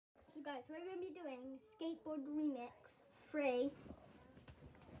Guys, we're going to be doing Skateboard Remix 3.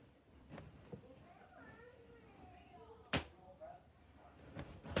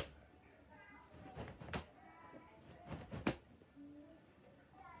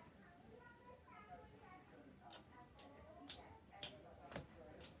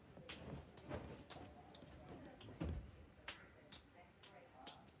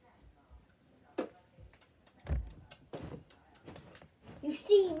 You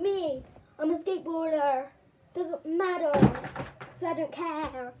see me, I'm a skateboarder. Doesn't matter, cause I don't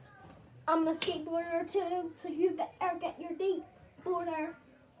care. I'm a skateboarder too, so you better get your skateboarder.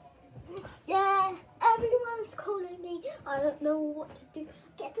 Yeah, everyone's calling me. I don't know what to do.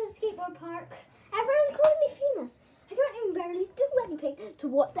 Get to the skateboard park. Everyone's calling me famous. I don't even barely do anything to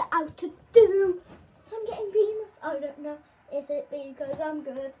what they're out to do. So I'm getting famous. I don't know. Is it because I'm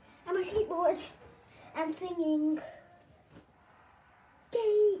good at my skateboard and singing?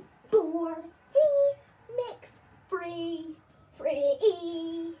 Skateboard remix free.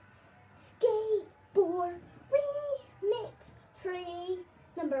 Skateboard remix free.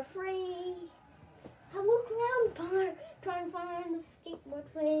 Number 3. I walk around the park trying to find the skateboard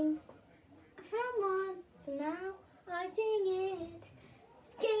thing. I found one, so now I sing it.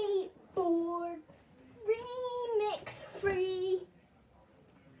 Skateboard remix free.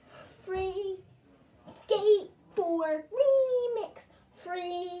 Skateboard remix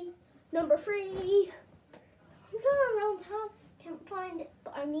free. Number 3. I'm going around town, can't find it,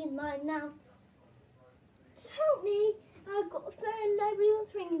 but I need mine now. Just help me. I've got a phone,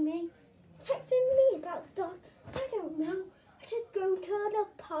 everyone's ringing me, texting me about stuff. I don't know. I just go to the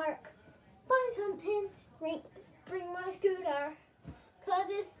park, buy something, bring my scooter. Cause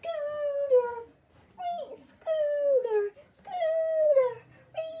it's scooter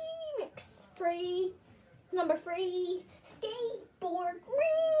remix free. Number 3. Skateboard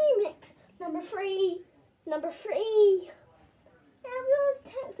remix. Number 3. Everyone's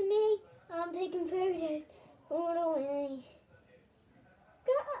texting me. I'm taking photos all the way.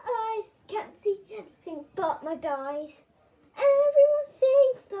 Got eyes, can't see anything but my dies. Everyone's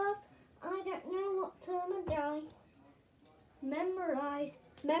saying stuff. I don't know what to die. Memorize.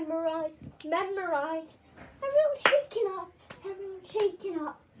 Everyone's shaking up.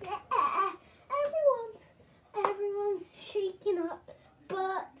 Yeah. Everyone's shaking up.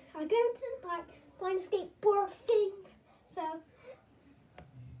 But I go to the park, find a skateboard thing. So,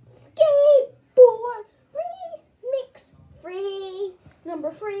 skateboard remix free.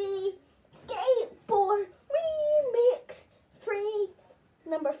 Number 3. Skateboard remix free.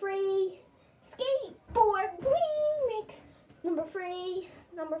 Number 3. Skateboard remix. Number 3.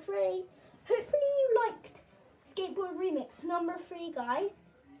 Hopefully you liked Skateboard remix number 3, guys.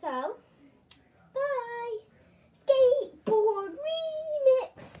 So, bye. Skateboard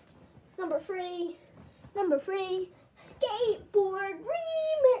remix. Number 3. Skateboard remix.